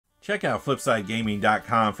Check out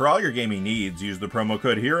FlipsideGaming.com for all your gaming needs. Use the promo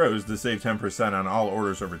code HEROES to save 10% on all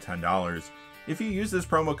orders over $10. If you use this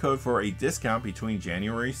promo code for a discount between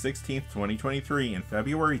January 16th, 2023 and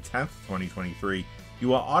February 10th, 2023, you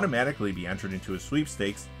will automatically be entered into a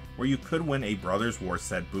sweepstakes where you could win a Brothers War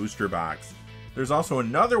Set booster box. There's also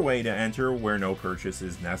another way to enter where no purchase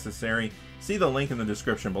is necessary. See the link in the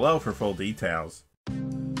description below for full details.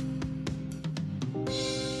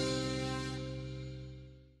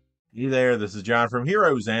 Hey there, this is John from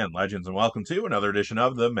Heroes and Legends, and welcome to another edition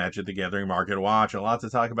of the Magic the Gathering Market Watch. A lot to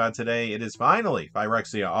talk about today. It is finally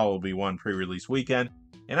Phyrexia All-Will-Be-One pre-release weekend,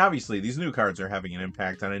 and obviously these new cards are having an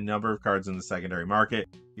impact on a number of cards in the secondary market.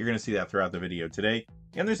 You're going to see that throughout the video today,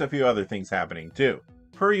 and there's a few other things happening too.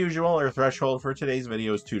 Per usual, our threshold for today's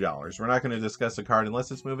video is $2. We're not going to discuss a card unless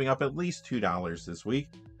it's moving up at least $2 this week.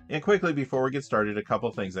 And quickly, before we get started, a couple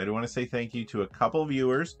things. I do want to say thank you to a couple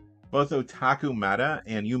viewers, both Otaku Meta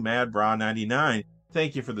and UMadBra99.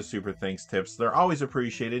 Thank you for the super thanks tips. They're always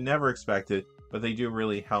appreciated, never expected, but they do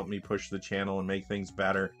really help me push the channel and make things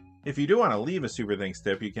better. If you do want to leave a super thanks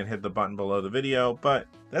tip, you can hit the button below the video, but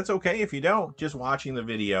that's okay if you don't. Just watching the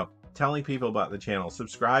video, telling people about the channel,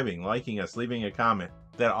 subscribing, liking us, leaving a comment,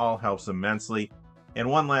 that all helps immensely. And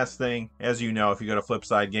one last thing, as you know, if you go to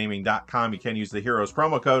FlipsideGaming.com, you can use the Heroes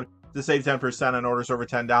promo code to save 10% on orders over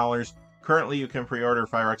 $10. Currently, you can pre-order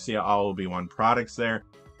Phyrexia All-Will-Be-One products there.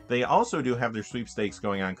 They also do have their sweepstakes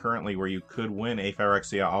going on currently where you could win a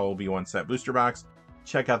Phyrexia All-Will-Be-One set booster box.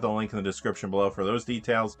 Check out the link in the description below for those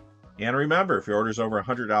details. And remember, if your order is over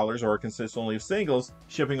 $100 or consists only of singles,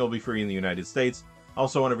 shipping will be free in the United States.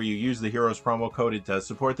 Also, whenever you use the Heroes promo code, it does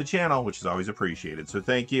support the channel, which is always appreciated. So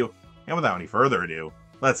thank you. And without any further ado,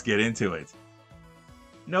 let's get into it.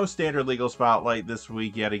 No standard legal spotlight this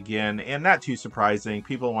week yet again, and not too surprising.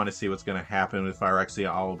 People want to see what's going to happen with Phyrexia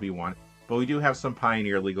All-Will-Be-One, but we do have some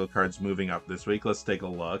Pioneer legal cards moving up this week. Let's take a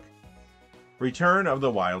look. Return of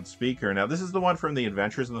the Wild Speaker. Now, this is the one from the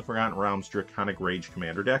Adventures in the Forgotten Realms Draconic Rage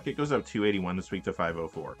Commander deck. It goes up 281 this week to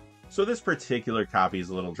 504. So this particular copy is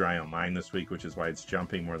a little dry on mine this week, which is why it's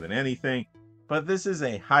jumping more than anything. But this is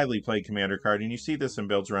a highly played commander card, and you see this in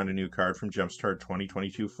builds around a new card from Jumpstart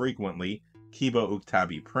 2022 frequently, Kiba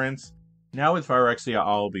Uktabi Prince. Now with Phyrexia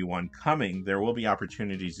All-Will-Be-One coming, there will be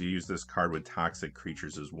opportunities to use this card with toxic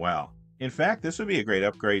creatures as well. In fact, this would be a great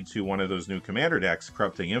upgrade to one of those new commander decks,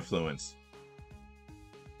 Corrupting Influence.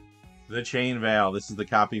 The Chain Veil. This is the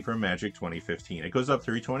copy from Magic 2015. It goes up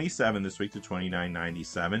 327 this week to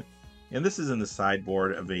 29.97. And this is in the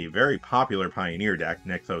sideboard of a very popular Pioneer deck,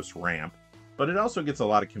 Nykthos Ramp. But it also gets a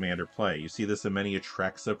lot of commander play. You see this in many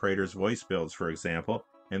Atraxa Praetor's Voice builds, for example.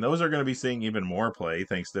 And those are going to be seeing even more play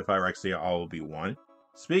thanks to Phyrexia All-Will-Be-One.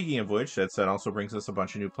 Speaking of which, that set also brings us a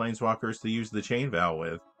bunch of new Planeswalkers to use the Chain Veil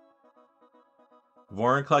with.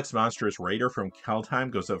 Vorinclex Monstrous Raider from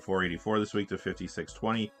Keldheim goes up 484 this week to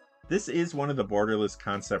 5620. This is one of the borderless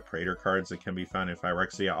concept Praetor cards that can be found in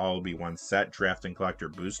Phyrexia All-Will-Be-One set Draft and Collector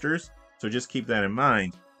boosters, so just keep that in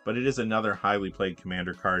mind, but it is another highly played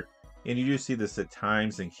commander card, and you do see this at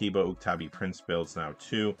times in Kiba Uktabi Prince builds now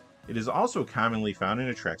too. It is also commonly found in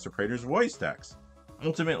Atraxa Praetor's Voice decks.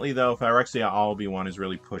 Ultimately though, Phyrexia All-Will-Be-One is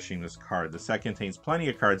really pushing this card. The set contains plenty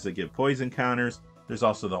of cards that give poison counters, there's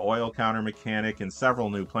also the oil counter mechanic, and several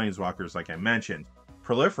new Planeswalkers like I mentioned.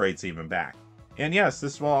 Proliferate's even back. And yes,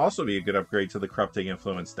 this will also be a good upgrade to the Corrupting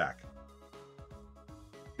Influence deck.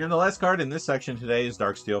 And the last card in this section today is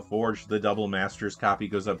Darksteel Forge. The Double Masters copy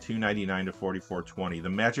goes up 299 to 4420. The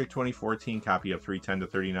Magic 2014 copy up 310 to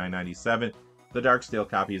 3997. The Darksteel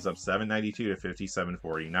copy is up 792 to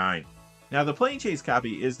 5749. Now the Plane Chase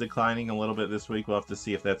copy is declining a little bit this week. We'll have to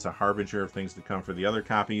see if that's a harbinger of things to come for the other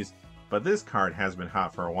copies. But this card has been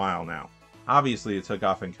hot for a while now. Obviously it took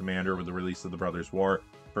off in Commander with the release of the Brothers War.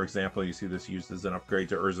 For example, you see this used as an upgrade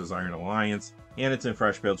to Urza's Iron Alliance, and it's in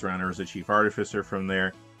fresh builds around Urza Chief Artificer from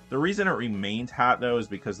there. The reason it remained hot, though, is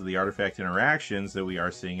because of the artifact interactions that we are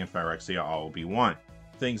seeing in Phyrexia All-Will-Be-One.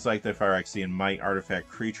 Things like the Phyrexian Might artifact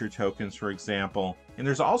creature tokens, for example. And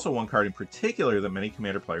there's also one card in particular that many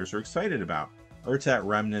Commander players are excited about. Urtat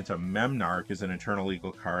Remnant of Memnarch is an Eternal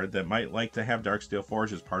Legal card that might like to have Darksteel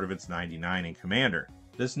Forge as part of its 99 in Commander.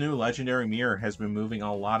 This new Legendary Mirror has been moving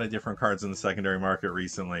a lot of different cards in the secondary market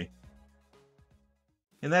recently.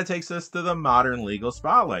 And that takes us to the Modern Legal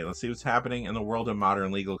Spotlight. Let's see what's happening in the world of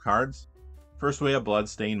Modern Legal cards. First we have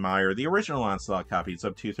Bloodstained Mire, the original Onslaught copy. It's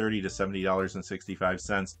up $230 to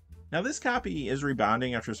 $70.65. Now this copy is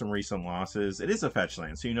rebounding after some recent losses. It is a fetch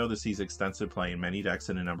land, so you know this sees extensive play in many decks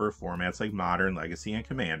in a number of formats like Modern, Legacy, and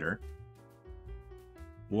Commander.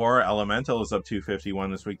 War Elemental is up 251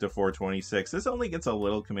 this week to 426. This only gets a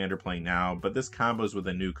little commander play now, but this combos with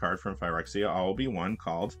a new card from Phyrexia, All Will Be One,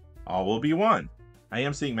 called All Will Be One. I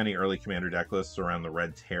am seeing many early commander deck lists around the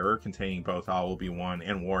Red Terror containing both All Will Be One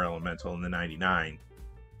and War Elemental in the 99.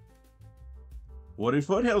 Wooded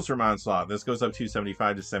Foothills from Onslaught. This goes up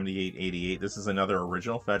 275 to 7888. This is another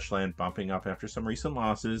original fetch land bumping up after some recent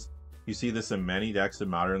losses. You see this in many decks in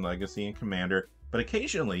Modern, Legacy, and Commander, but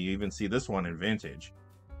occasionally you even see this one in Vintage.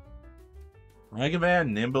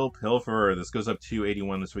 Ragavan Nimble Pilferer. This goes up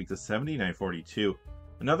 281 this week to 7942.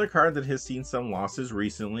 Another card that has seen some losses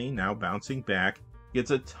recently, now bouncing back,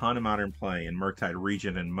 gets a ton of modern play in Murktide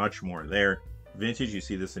Region and much more there. Vintage, you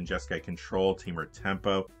see this in Jeskai Control, Temur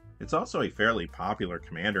Tempo. It's also a fairly popular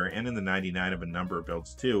commander and in the 99 of a number of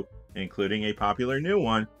builds too, including a popular new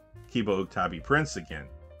one, Kiba Uktabi Prince again.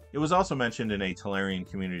 It was also mentioned in a Tolarian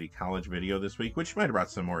Community College video this week, which might have brought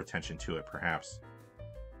some more attention to it perhaps.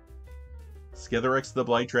 Skithiryx the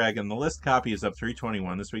Blight Dragon. The list copy is up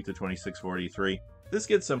 321 this week to 2643. This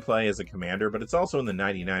gets some play as a commander, but it's also in the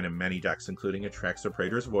 99 of many decks, including a Traxxas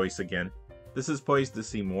Praetor's Voice again. This is poised to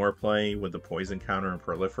see more play with the Poison Counter and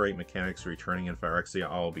Proliferate mechanics returning in Phyrexia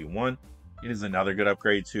All Will Be One. It is another good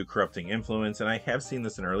upgrade to Corrupting Influence, and I have seen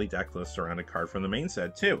this in early deck lists around a card from the main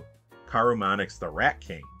set too. Karumonix the Rat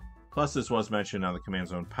King. Plus, this was mentioned on the Command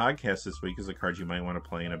Zone podcast this week as a card you might want to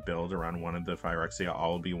play in a build around one of the Phyrexia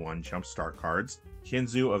All Will Be One Jumpstart cards,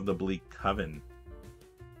 Kinzu of the Bleak Coven.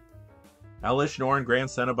 Elesh Norn Grand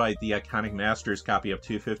Cenobite, the iconic Masters copy, up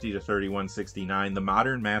 250 to 3169. The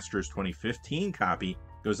Modern Masters 2015 copy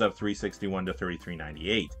goes up 361 to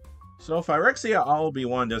 3398. So Phyrexia All Will Be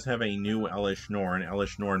One does have a new Elesh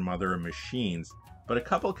Norn Mother of Machines, but a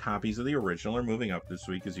couple copies of the original are moving up this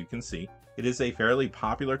week, as you can see. It is a fairly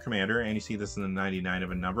popular commander, and you see this in the 99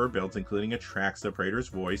 of a number of builds, including a Traxxas Praetor's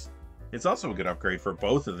Voice. It's also a good upgrade for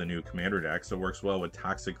both of the new commander decks. It works well with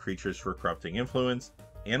toxic creatures for Corrupting Influence,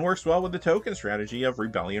 and works well with the token strategy of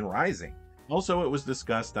Rebellion Rising. Also, it was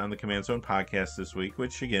discussed on the Command Zone podcast this week,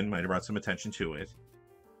 which again might have brought some attention to it.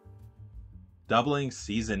 Doubling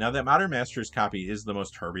Season. Now, that Modern Masters copy is the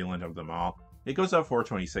most turbulent of them all. It goes up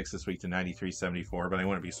 426 this week to 9374, but I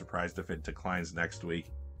wouldn't be surprised if it declines next week.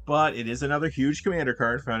 But it is another huge commander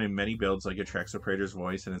card found in many builds like a Traxxas Praetor's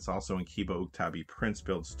Voice, and it's also in Kiba Uktabi Prince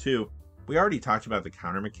builds too. We already talked about the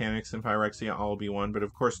counter mechanics in Phyrexia All Will Be One, but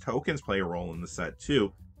of course tokens play a role in the set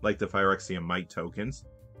too, like the Phyrexia Might tokens.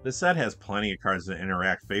 The set has plenty of cards that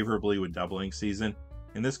interact favorably with Doubling Season,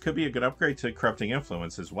 and this could be a good upgrade to Corrupting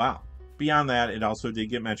Influence as well. Beyond that, it also did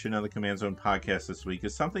get mentioned on the Command Zone podcast this week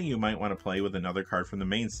as something you might want to play with another card from the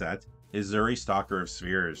main set, Izuri Stalker of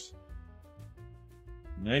Spheres.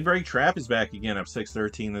 Ninebreak Trap is back again, up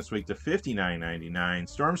 613 this week to 59.99.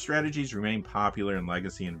 Storm strategies remain popular in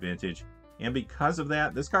Legacy and Vintage, and because of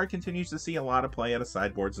that, this card continues to see a lot of play out of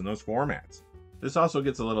sideboards in those formats. This also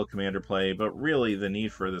gets a little commander play, but really the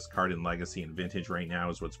need for this card in Legacy and Vintage right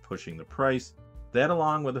now is what's pushing the price. That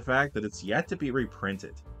along with the fact that it's yet to be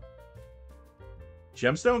reprinted.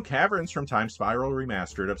 Gemstone Caverns from Time Spiral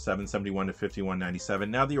Remastered, up 771 to 51.97.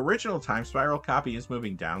 Now, the original Time Spiral copy is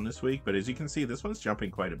moving down this week, but as you can see, this one's jumping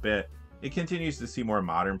quite a bit. It continues to see more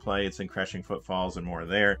modern play. It's in Crashing Footfalls and more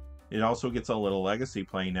there. It also gets a little legacy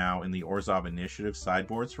play now in the Orzhov Initiative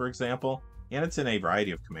sideboards, for example, and it's in a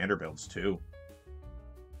variety of commander builds too.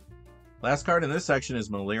 Last card in this section is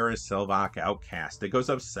Malira's Selvok Outcast. It goes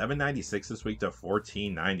up 796 this week to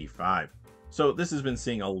 14.95. So this has been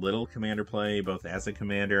seeing a little commander play, both as a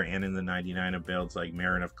commander and in the 99 of builds like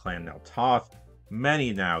Marin of Clan Nel Toth.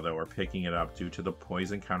 Many now, though, are picking it up due to the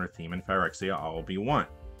poison counter theme in Phyrexia All Will Be One.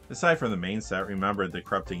 Aside from the main set, remember the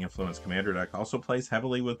Corrupting Influence commander deck also plays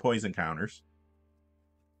heavily with poison counters.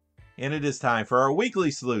 And it is time for our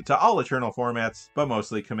weekly salute to all Eternal formats, but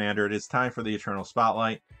mostly commander. It is time for the Eternal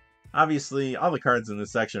Spotlight. Obviously, all the cards in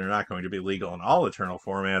this section are not going to be legal in all Eternal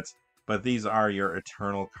formats, but these are your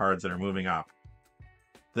Eternal cards that are moving up.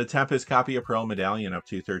 The Tempest copy of Pearl Medallion, up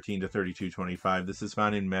 213 to 32.25. This is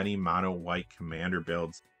found in many mono-white commander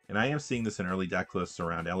builds, and I am seeing this in early deck lists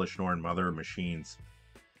around Elesh Norn Mother of Machines.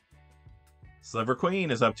 Sliver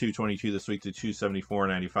Queen is up 222 this week to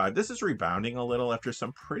 274.95. This is rebounding a little after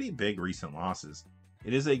some pretty big recent losses.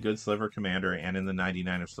 It is a good Sliver commander and in the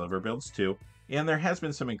 99 of Sliver builds too, and there has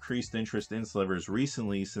been some increased interest in Slivers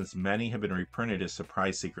recently since many have been reprinted as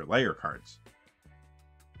surprise secret layer cards.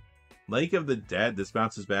 Lake of the Dead, this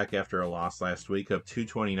bounces back after a loss last week, up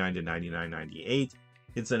 229 to 99.98.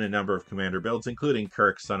 It's in a number of commander builds, including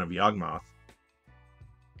Kirk, Son of Yawgmoth.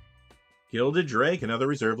 Gilded Drake, another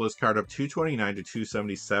reserve list card, up 229 to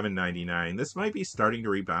 277.99. This might be starting to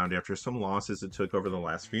rebound after some losses it took over the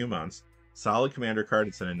last few months. Solid commander card,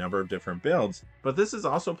 it's in a number of different builds, but this is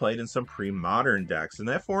also played in some pre-modern decks, and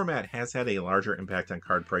that format has had a larger impact on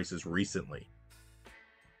card prices recently.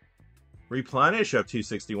 Replenish up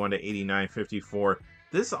 261 to 89.54.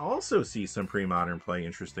 This also sees some pre-modern play,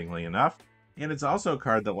 interestingly enough, and it's also a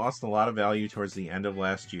card that lost a lot of value towards the end of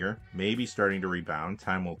last year, maybe starting to rebound,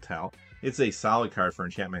 time will tell. It's a solid card for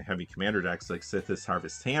enchantment-heavy commander decks like Sithis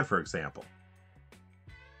Harvest Hand, for example.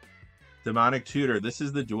 Demonic Tutor, this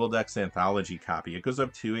is the Dual Decks Anthology copy. It goes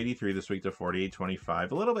up 283 this week to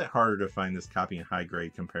 48.25. A little bit harder to find this copy in high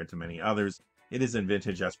grade compared to many others. It is in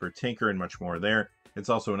Vintage Esper Tinker and much more there. It's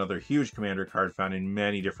also another huge commander card found in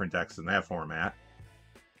many different decks in that format.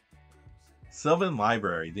 Sylvan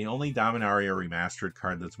Library, the only Dominaria Remastered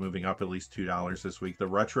card that's moving up at least $2 this week. The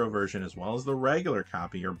retro version as well as the regular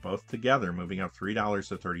copy are both together moving up $3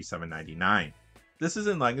 to $37.99. This is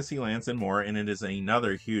in Legacy Lands and more, and it is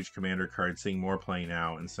another huge commander card seeing more play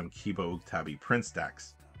now in some Kiba Uktabi Prince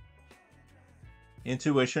decks.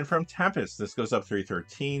 Intuition from Tempest, this goes up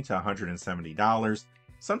 $313 to $170.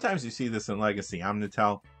 Sometimes you see this in Legacy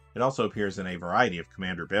Omnitel. It also appears in a variety of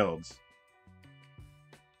commander builds.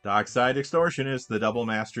 Dockside Extortionist, the Double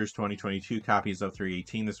Masters 2022 copies up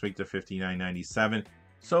 $318 this week to $59.97.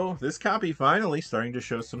 So this copy finally starting to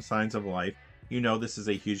show some signs of life. You know this is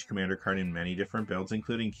a huge commander card in many different builds,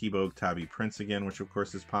 including Kiba Uktabi Prince again, which of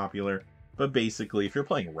course is popular. But basically, if you're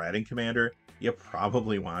playing red in Commander, you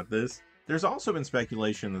probably want this. There's also been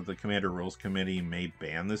speculation that the Commander Rules Committee may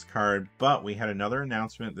ban this card, but we had another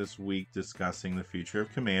announcement this week discussing the future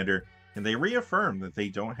of Commander, and they reaffirmed that they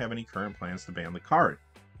don't have any current plans to ban the card.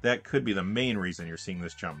 That could be the main reason you're seeing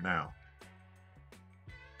this jump now.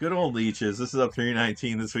 Good old Leeches, this is up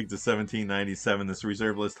 $319 this week to $17.97. This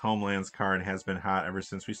reserve list Homelands card has been hot ever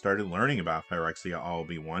since we started learning about Phyrexia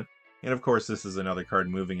All-Be-One. And of course, this is another card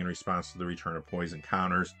moving in response to the return of poison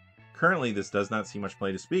counters. Currently, this does not see much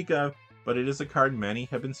play to speak of, but it is a card many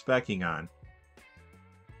have been specking on.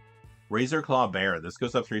 Razor Claw Bear, this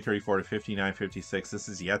goes up $334 to $59.56. This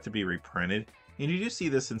is yet to be reprinted, and you do see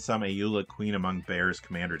this in some Ayula Queen Among Bears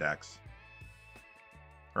commander decks.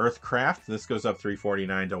 Earthcraft, this goes up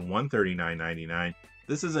 $349 to $139.99.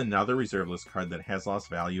 This is another reserve list card that has lost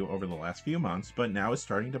value over the last few months, but now is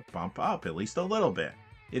starting to bump up, at least a little bit.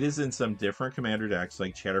 It is in some different commander decks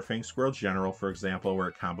like Chatterfang Squirrel General, for example, where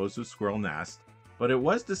it combos with Squirrel Nest, but it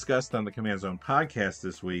was discussed on the Command Zone podcast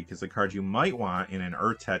this week as a card you might want in an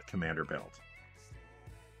Urtet commander build.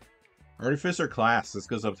 Artificer Class, this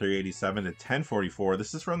goes up $387 to $1044.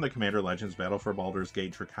 This is from the Commander Legends Battle for Baldur's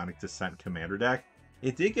Gate Draconic Descent commander deck.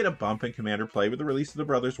 It did get a bump in commander play with the release of the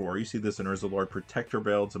Brothers War. You see this in Urza Lord Protector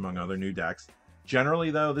builds, among other new decks.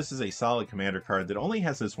 Generally, though, this is a solid commander card that only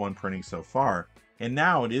has this one printing so far, and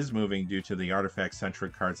now it is moving due to the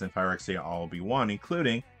artifact-centric cards in Phyrexia All-Be-One,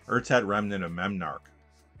 including Urtet Remnant of Memnarch.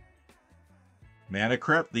 Mana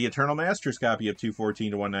Crypt, the Eternal Masters copy up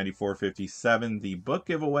 $214 to $194.57. The book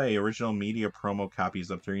giveaway original media promo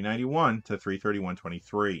copies up $391 to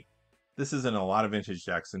 $331.23. This is in a lot of vintage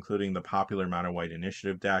decks, including the popular Mono White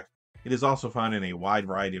Initiative deck. It is also found in a wide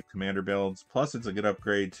variety of commander builds, plus it's a good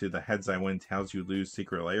upgrade to the Heads I Win, Tails You Lose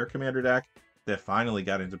Secret Lair commander deck that finally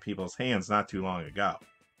got into people's hands not too long ago.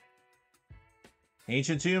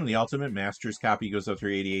 Ancient Tomb, the Ultimate Masters copy goes up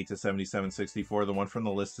 $388 to $77.64. The one from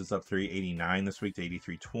the list is up $389 this week to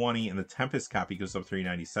 $83.20, and the Tempest copy goes up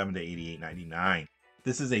 $397 to $88.99.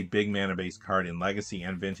 This is a big mana-based card in Legacy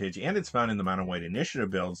and Vintage, and it's found in the Mono White Initiative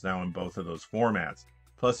builds now in both of those formats.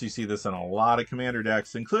 Plus, you see this in a lot of commander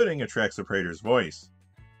decks, including Attracts the Praetor's Voice.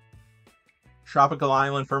 Tropical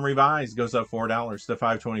Island from Revised goes up $4 to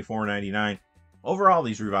 $524.99. Overall,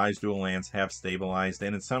 these revised dual lands have stabilized,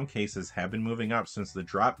 and in some cases have been moving up since the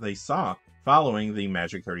drop they saw following the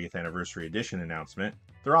Magic 30th Anniversary Edition announcement.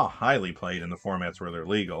 They're all highly played in the formats where they're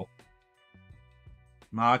legal.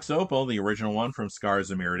 Mox Opal, the original one from Scars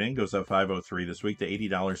of Mirrodin, goes up $503 this week to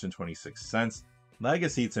 $80.26.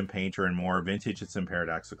 Legacy, it's in Painter and more. Vintage, it's in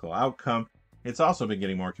Paradoxical Outcome. It's also been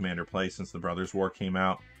getting more commander play since the Brothers War came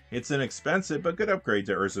out. It's an expensive but good upgrade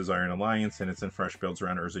to Urza's Iron Alliance, and it's in fresh builds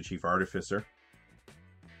around Urza Chief Artificer.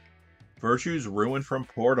 Virtue's Ruin from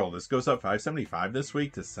Portal. This goes up $575 this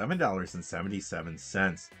week to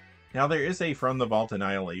 $7.77. Now, there is a From the Vault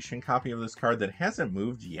Annihilation copy of this card that hasn't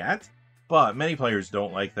moved yet, but many players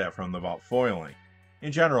don't like that From the Vault foiling.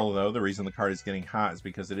 In general, though, the reason the card is getting hot is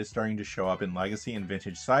because it is starting to show up in Legacy and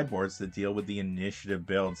Vintage sideboards that deal with the initiative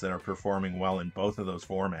builds that are performing well in both of those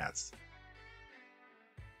formats.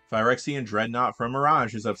 Phyrexian Dreadnought from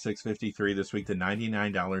Mirage is up $653 this week to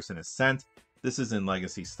 $99.01. This is in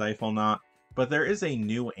Legacy Stifle Knot. But there is a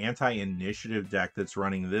new anti-initiative deck that's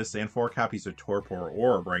running this and 4 copies of Torpor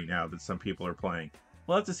Orb right now that some people are playing.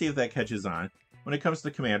 We'll have to see if that catches on. When it comes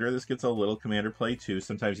to Commander, this gets a little Commander play too.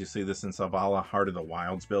 Sometimes you see this in Zavala Heart of the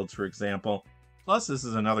Wilds builds, for example. Plus, this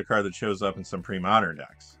is another card that shows up in some pre-modern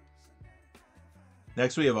decks.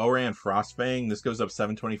 Next, we have Oran Frostfang. This goes up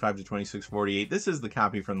 725 to 2648. This is the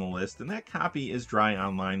copy from the list, and that copy is dry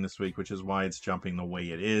online this week, which is why it's jumping the way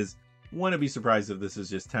it is. Wouldn't be surprised if this is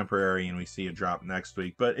just temporary and we see a drop next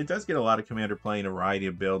week, but it does get a lot of Commander play in a variety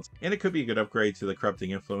of builds, and it could be a good upgrade to the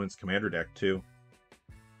Corrupting Influence Commander deck too.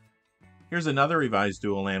 Here's another revised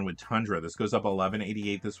dual land with Tundra. This goes up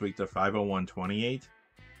 1188 this week to 50128.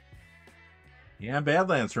 Yeah,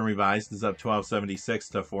 Badlands from revised is up 1276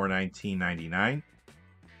 to 419.99.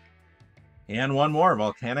 And one more,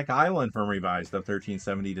 Volcanic Island from revised, up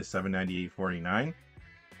 1370 to 798.49.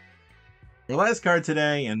 The last card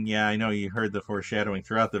today, and yeah, I know you heard the foreshadowing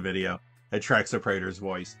throughout the video, a Drechsler Praetor's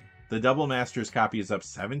Voice. The Double Masters copy is up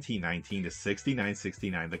 1719 to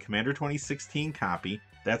 69.69. The Commander 2016 copy,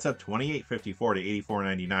 that's up 28.54 to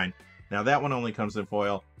 84.99. Now that one only comes in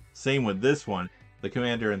foil. Same with this one. The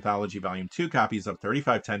Commander Anthology Volume 2 copy is up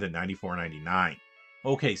 35.10 to 94.99.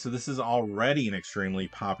 Okay, so this is already an extremely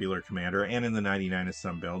popular Commander, and in the 99 of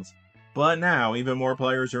some builds. But now, even more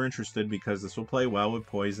players are interested because this will play well with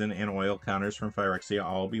poison and oil counters from Phyrexia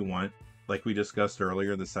All Be One. Like we discussed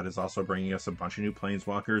earlier, the set is also bringing us a bunch of new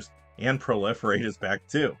Planeswalkers, and Proliferate is back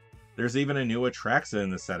too. There's even a new Atraxa in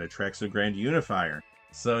the set, Atraxa Grand Unifier.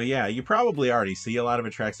 So yeah, you probably already see a lot of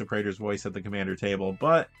Atraxa Praetor's Voice at the Commander table,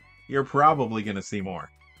 but you're probably going to see more.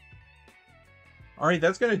 Alright,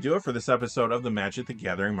 that's going to do it for this episode of the Magic the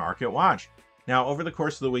Gathering Market Watch. Now, over the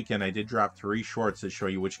course of the weekend, I did drop 3 shorts that show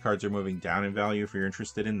you which cards are moving down in value if you're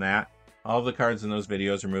interested in that. All of the cards in those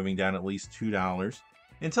videos are moving down at least $2.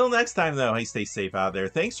 Until next time, though, hey, stay safe out there.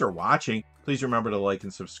 Thanks for watching. Please remember to like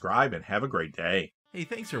and subscribe, and have a great day. Hey,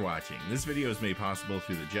 thanks for watching. This video is made possible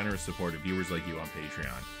through the generous support of viewers like you on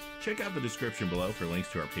Patreon. Check out the description below for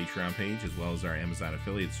links to our Patreon page, as well as our Amazon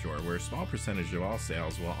affiliate store, where a small percentage of all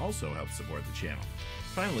sales will also help support the channel.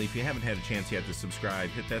 Finally, if you haven't had a chance yet to subscribe,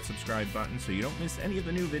 hit that subscribe button so you don't miss any of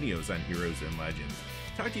the new videos on Heroes and Legends.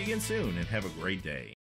 Talk to you again soon, and have a great day.